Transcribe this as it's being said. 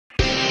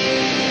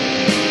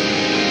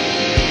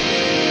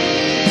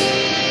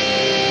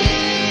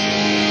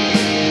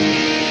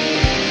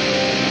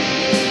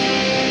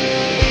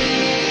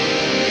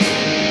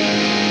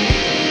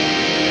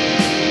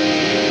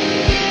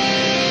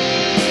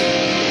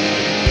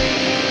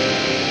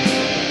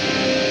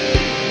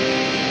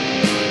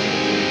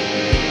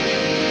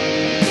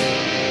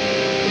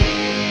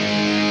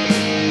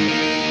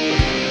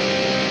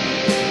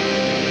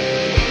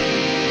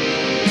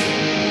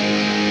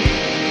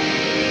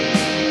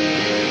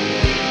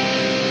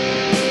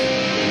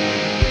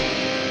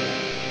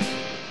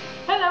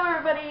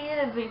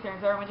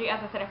G. As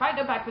I said, if I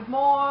go back with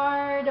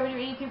more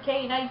WWE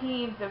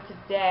 2K19, so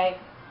today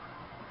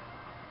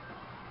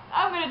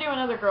I'm gonna do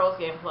another girls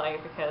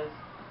gameplay because,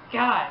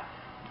 God,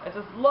 I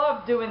just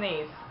love doing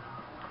these.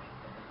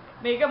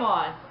 I mean, come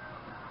on,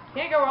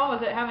 can't go wrong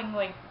with it having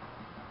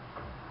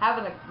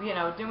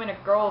doing a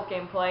girls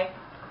gameplay.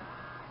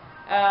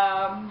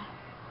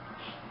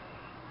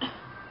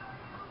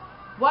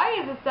 Why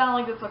does it sound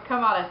like this will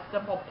come out of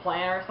Simple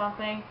Plan or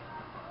something?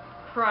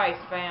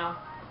 Christ, fam.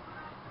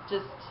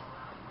 Just,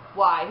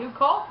 why? Who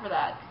called for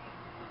that?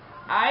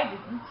 I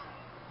didn't.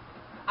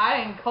 I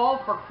didn't call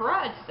for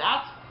crutch,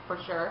 that's for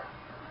sure.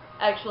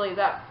 Actually,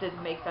 that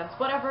didn't make sense.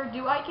 Whatever,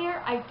 do I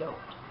care? I don't.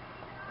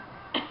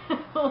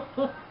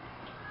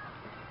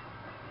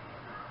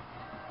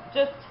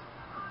 Just,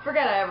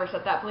 forget I ever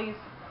said that, please.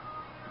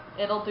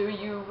 It'll do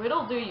you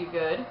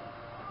good.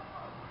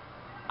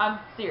 I'm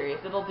serious,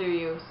 it'll do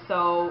you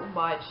so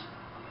much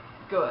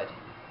good.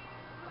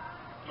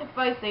 If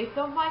I say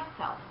so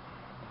myself.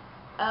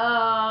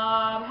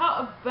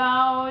 How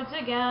about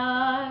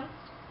against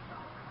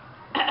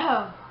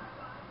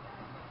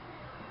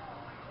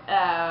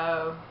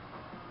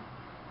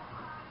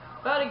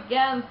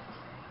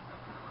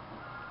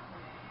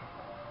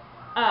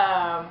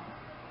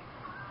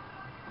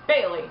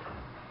Bailey.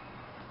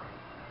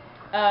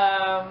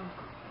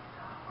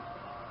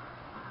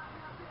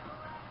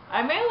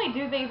 I mainly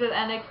do things at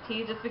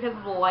NXT just because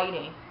of the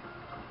lighting.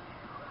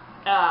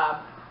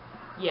 Yeah.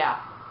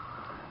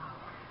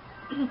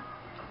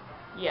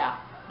 Yeah,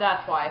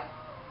 that's why.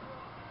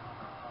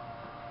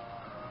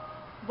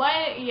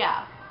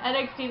 Yeah,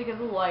 NXT because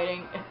of the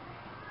lighting.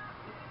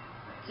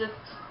 Just,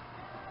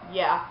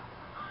 yeah.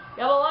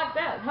 Gotta like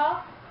that,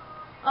 huh?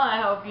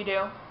 I hope you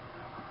do.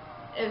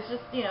 It's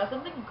just,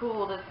 something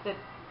cool to sit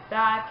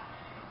back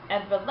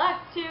and relax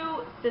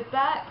to. Sit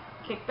back,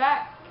 kick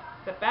back,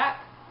 sit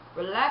back,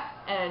 relax,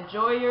 and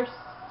enjoy your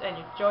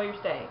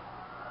stay.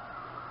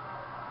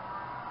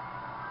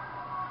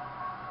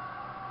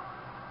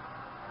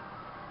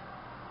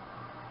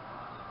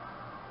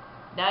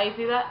 Now you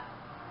see that?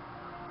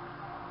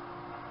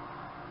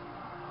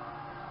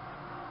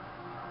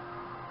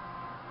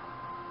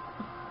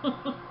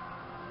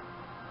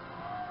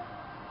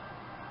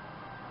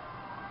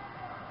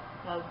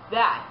 Now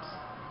that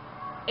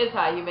is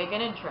how you make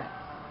an entrance.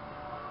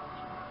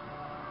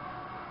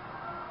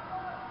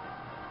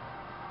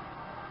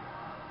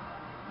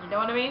 You know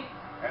what I mean?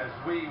 As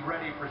we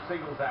ready for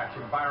singles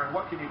action, Byron,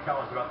 what can you tell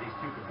us about these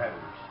two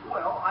competitors?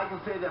 Well, I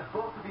can say that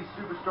both of these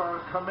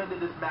superstars come into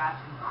this match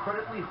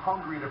incredibly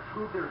hungry to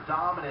prove their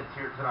dominance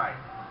here tonight.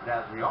 But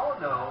as we all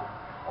know,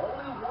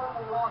 only one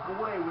will walk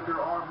away with their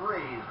arm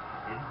raised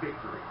in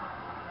victory.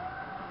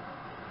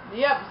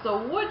 Yep, so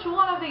which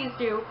one of these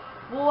two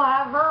will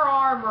have her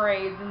arm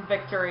raised in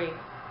victory?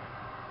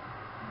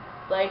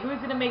 Like, who's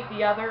gonna make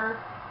the other,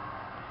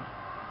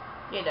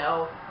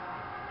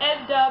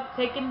 end up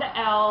taking the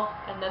L,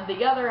 and then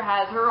the other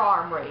has her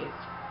arm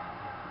raised.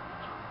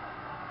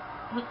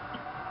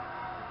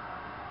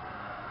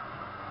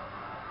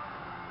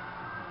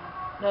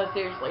 No,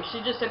 seriously,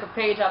 she just took a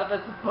page out of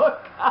this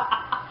book.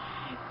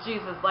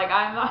 Jesus,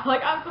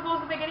 I'm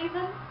supposed to make any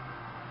sense?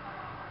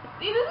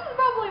 See, this is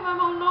probably my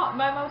most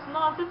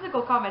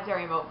nonsensical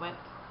commentary moment.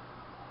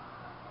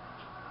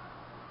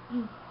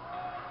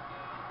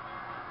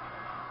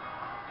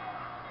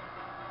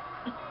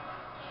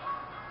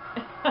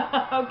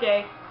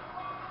 Okay.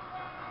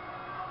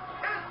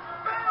 It's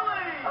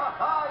Bailey!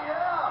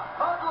 Yeah!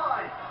 Hug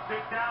life!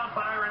 Sit down,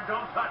 Byron.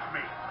 Don't touch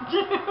me.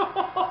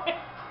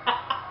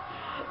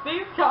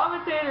 These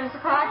commentators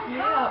crack me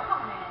up.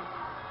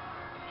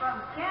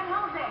 From San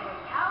Jose,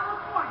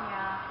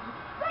 California,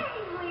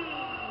 Bailey!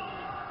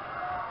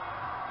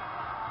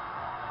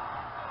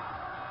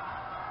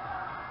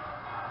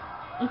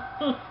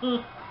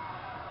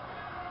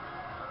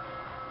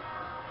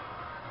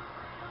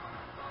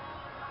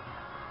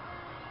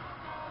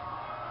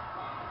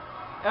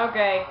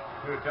 Okay.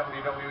 Two of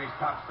WWE's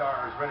top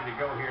stars ready to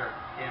go here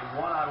in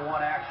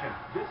one-on-one action.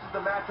 This is the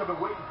match I've been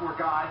waiting for,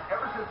 guys.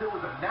 Ever since it was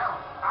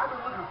announced, I've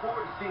been looking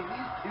forward to seeing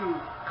these two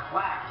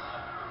clash.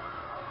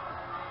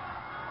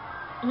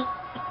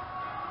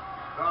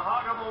 The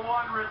Huggable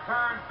One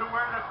returns to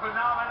where the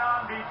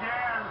phenomenon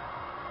began.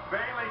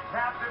 Bailey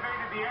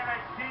captivated the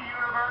NXT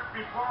universe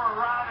before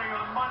arriving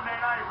on Monday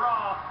Night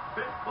Raw.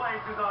 This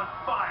place is on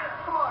fire.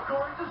 Come on,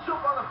 Corey, just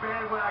jump on the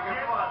bandwagon.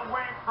 Get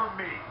away from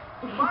me.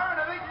 Byron,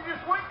 I think she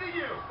just winked at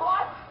you.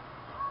 What?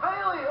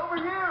 Bailey, over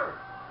here.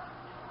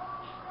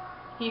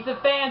 He's a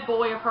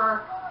fanboy of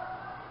her.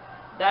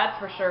 That's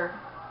for sure.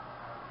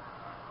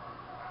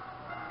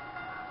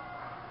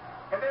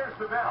 And there's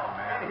the bell,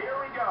 man. And here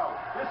we go.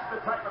 This is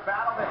the type of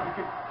battle that you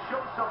can show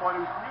someone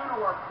who's new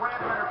to our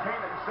brand of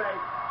entertainment and say,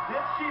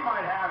 this she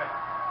might have it.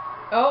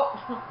 Oh,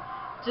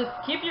 just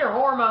keep your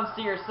hormones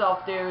to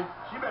yourself, dude.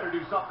 She better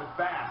do something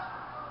fast.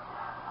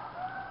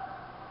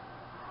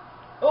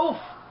 Oof.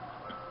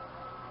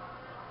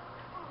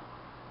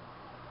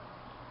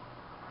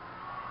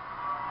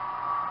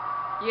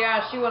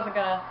 Yeah, she wasn't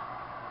gonna.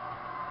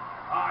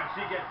 Ah,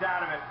 she gets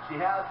out of it. She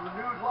has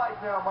renewed life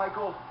now,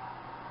 Michael.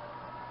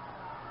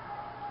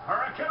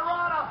 Hurricane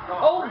Rana.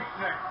 Oh.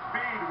 Breakneck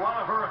speed, one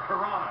of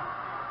Hurricane Rana.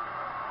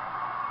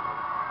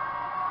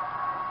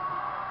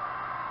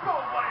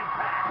 Boom, what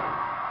impact.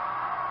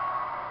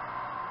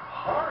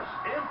 Harsh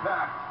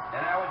impact.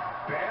 And now it's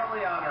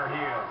Bayley on her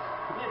heels.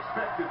 To be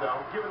expected,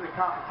 though, given the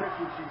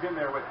competition she's in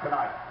there with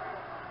tonight.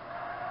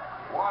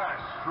 What a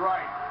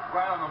strike.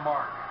 Right on the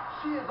mark.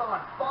 She is on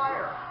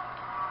fire.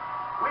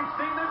 We've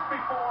seen this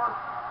before.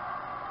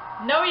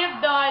 No, you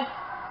have not.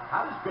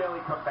 How does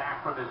Bayley come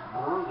back from this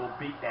brutal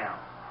beatdown?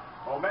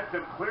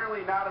 Momentum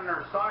clearly not on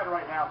her side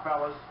right now,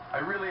 fellas. I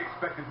really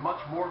expected much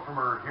more from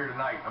her here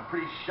tonight. I'm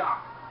pretty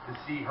shocked to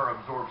see her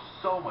absorb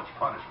so much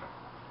punishment.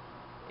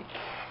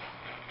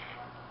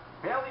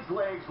 Bayley's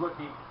legs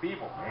looking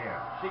feeble. Man,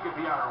 she could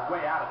be on her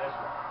way out of this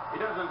one. It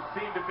doesn't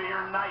seem to be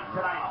her night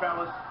tonight,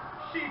 fellas.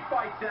 She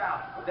fights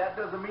out, but that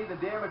doesn't mean the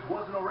damage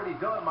wasn't already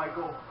done,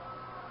 Michael.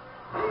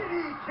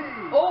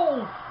 DDT!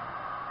 Oh.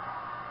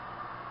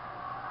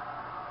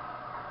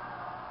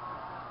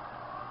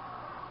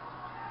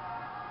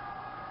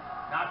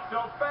 Not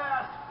so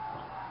fast.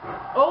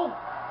 Oh.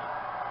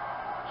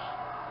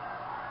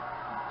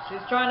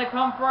 She's trying to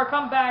come for a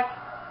comeback.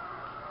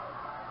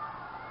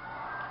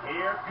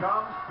 Here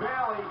comes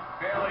Bayley.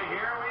 Bayley,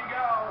 here we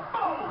go.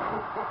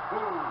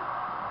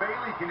 Oh!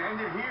 Bayley can end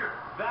it here.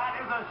 That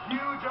is a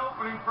huge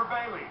opening for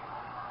Bayley.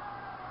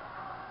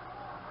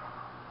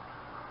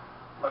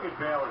 Look at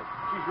Bayley.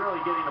 She's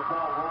really getting the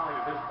ball rolling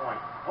at this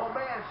point. Oh,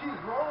 man, she's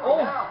rolling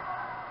Oh. now.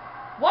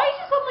 Why is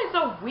she suddenly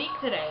so weak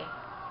today?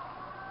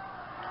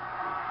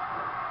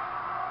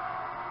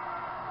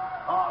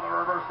 Oh, the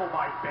reversal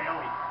by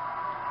Bayley.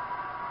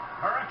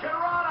 Hurricane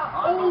Rana.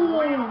 Oh.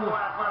 Unbelievable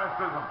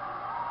athleticism.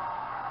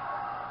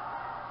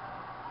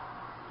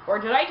 Or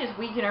did I just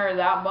weaken her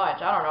that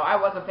much? I don't know. I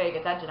wasn't paying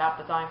attention half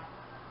the time.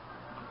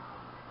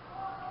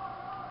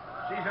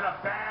 She's in a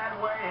bad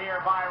way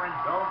here, Byron.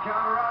 Don't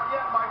count her out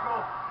yet,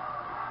 Michael.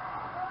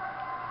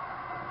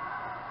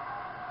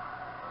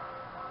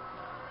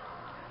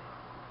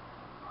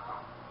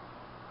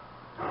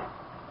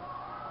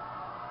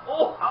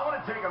 Oh. I want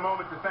to take a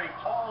moment to thank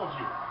all of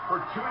you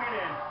for tuning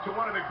in to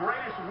one of the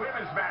greatest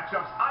women's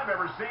matchups I've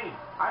ever seen.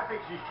 I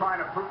think she's trying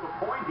to prove a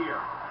point here.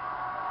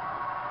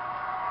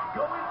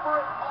 Going for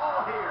it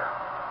all here.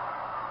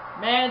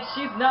 Man,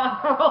 she's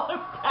not rolling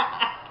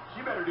back.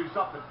 She better do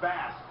something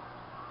fast.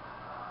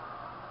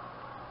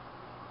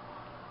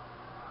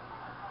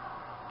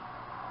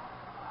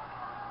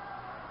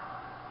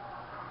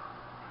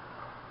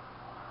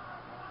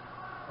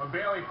 When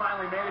Bayley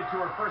finally made it to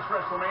her first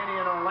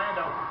WrestleMania in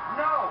Orlando,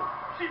 no,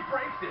 she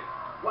breaks it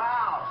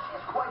Wow,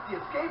 she's quite the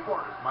escape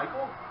artist,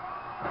 Michael.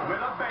 with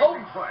a Oh.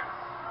 basic flex.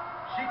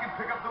 She can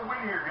pick up the win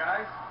here,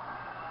 guys.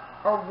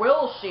 Or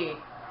will she?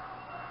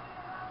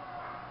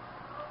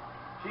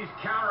 She's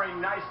countering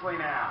nicely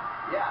now.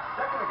 Yeah, a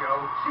second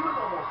ago, she was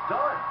almost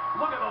done.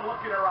 Look at the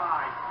look in her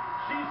eyes.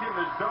 She's in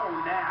the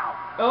zone now.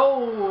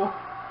 Oh.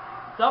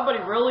 Somebody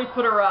really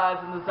put her eyes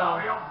in the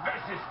zone. Real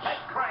vicious head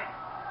crank.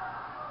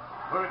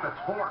 Look at the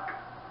torque.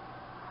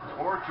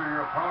 Torture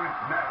your opponent's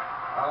neck.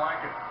 I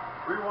like it.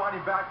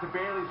 Rewinding back to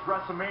Bayley's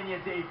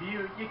WrestleMania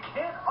debut, you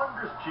can't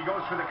understand. She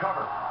goes for the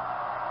cover.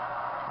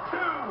 2.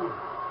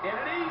 And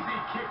an easy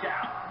kick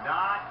out.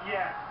 Not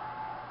yet.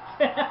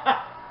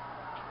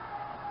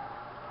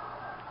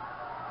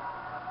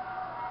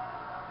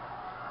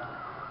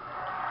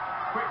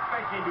 Quick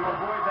thinking to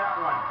avoid that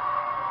one.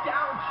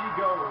 Down she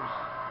goes.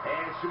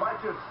 And she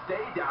might just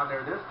stay down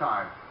there this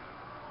time.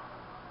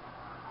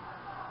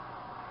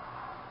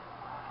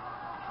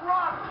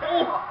 Drop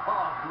kick.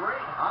 Oh,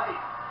 great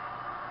height.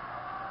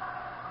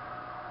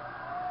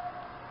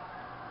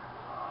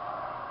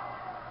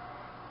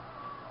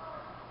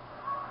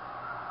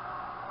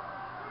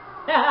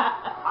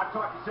 I've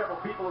talked to several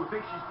people who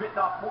think she's bitten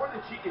off more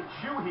than she can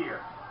chew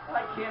here.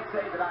 I can't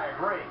say that I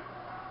agree.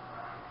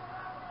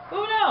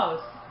 Who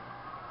knows?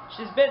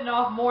 She's bitten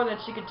off more than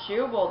she could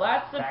chew. Well,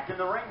 that's the... Back in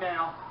the ring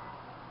now.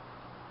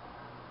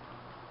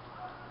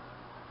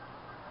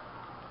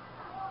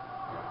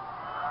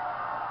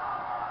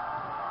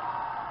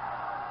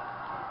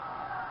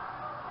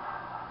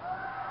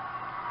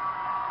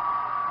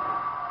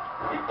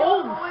 You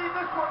can't believe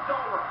this one's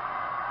over.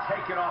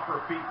 Taken off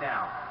her feet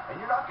now. And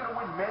you're not going to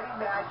win many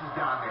matches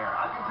down there.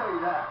 I can tell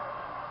you that.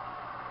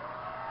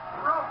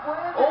 Rough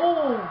landing.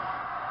 Oh.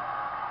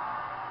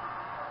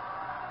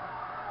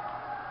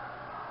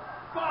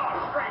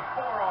 Straight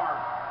forearm.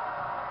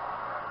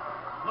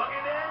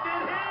 Looking to end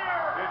it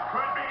here. This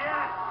could be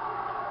it.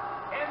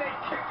 And they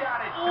kick out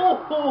at 2.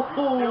 Oh.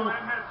 Still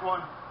in this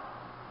one.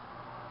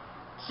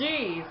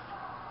 Jeez.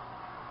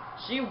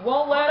 She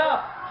won't let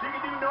up. She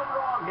can do no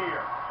wrong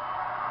here.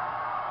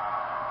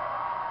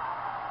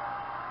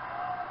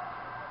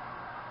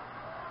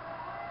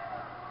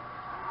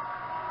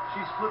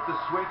 She's flipped the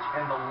switch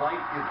and the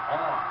light is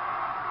on.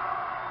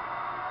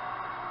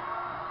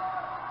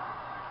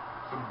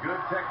 Some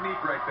good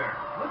technique right there.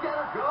 Look at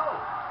her go.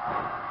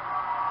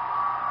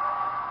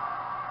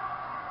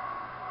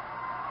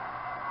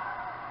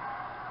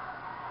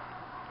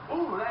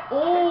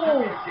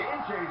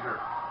 game changer.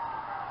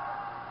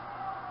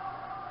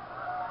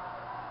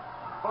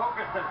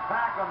 Focused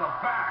attack on the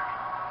back.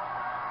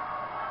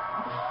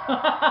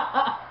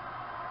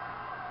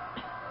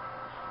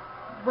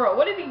 Bro,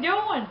 what is he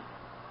doing?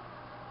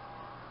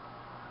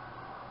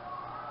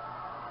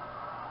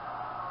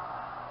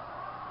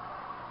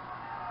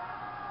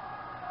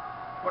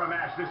 What a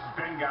match this has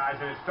been, guys,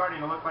 and it's starting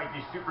to look like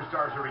these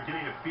superstars are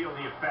beginning to feel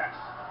the effects.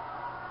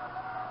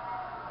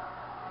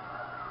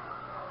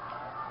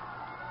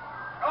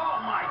 Oh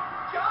my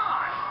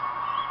gosh!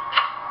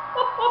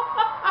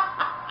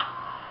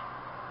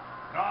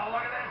 Oh,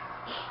 look at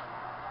this!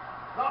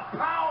 The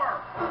power!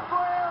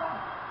 Slam!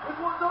 This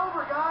one's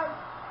over, guys.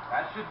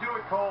 That should do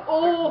it, Cole.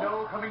 Oh. There's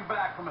no coming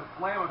back from a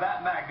slam of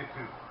that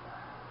magnitude.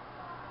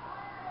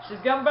 She's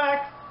coming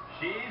back.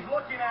 She's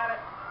looking at it.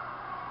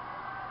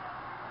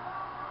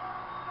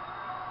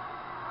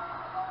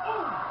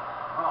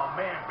 Oh,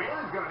 man,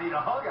 Bayley's going to need a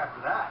hug after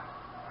that.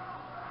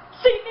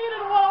 She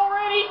needed one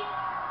already.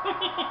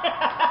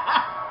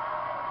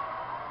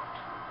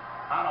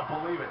 I don't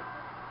believe it.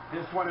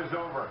 This one is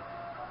over.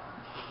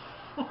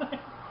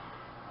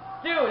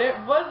 Dude, it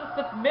was a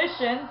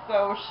submission,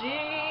 so she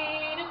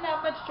didn't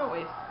have much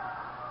choice.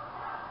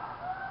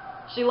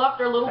 She left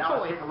her little Now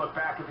choice. let's take a look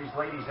back at these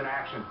ladies in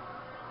action.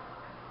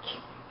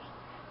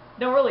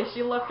 No, really,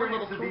 she left her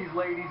little Critics of choice. these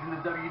ladies in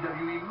the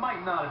WWE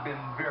might not have been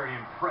very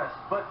impressed,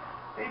 but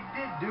they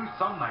did do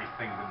some nice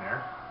things in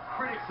there.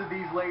 Critics of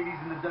these ladies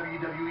in the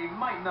WWE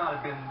might not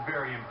have been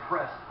very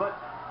impressed, but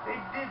they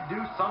did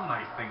do some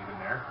nice things in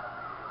there.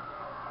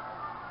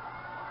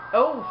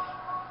 Oh.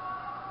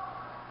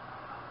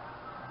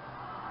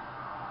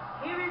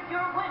 Here is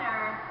your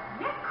winner,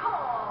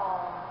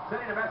 Nicole.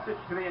 Sending a message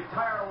to the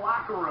entire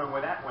locker room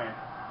with that win.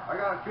 I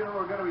got a feeling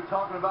we're going to be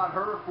talking about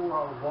her for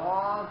a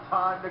long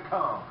time to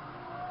come.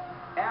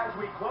 As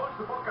we close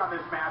the book on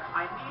this match,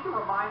 I need to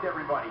remind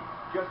everybody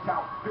just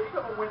how big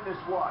of a win this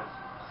was.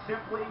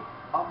 Simply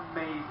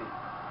amazing.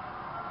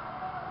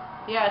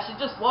 Yeah, she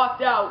just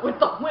walked out with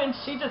the win.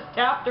 She just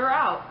tapped her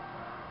out.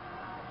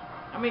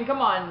 I mean,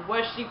 come on.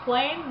 Was she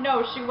playing?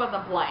 No, she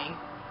wasn't playing.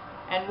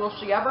 And will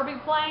she ever be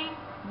playing?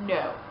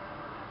 No.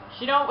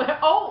 She don't...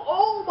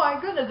 Oh my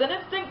goodness. An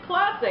instant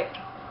classic.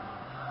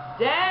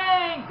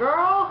 Dang,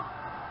 girl.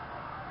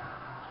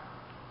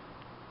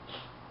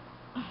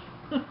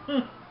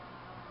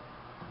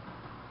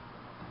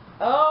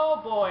 Oh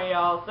boy,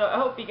 y'all. So I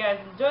hope you guys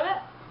enjoyed it.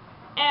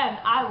 And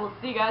I will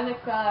see you guys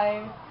next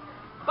time.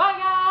 Bye,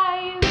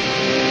 guys.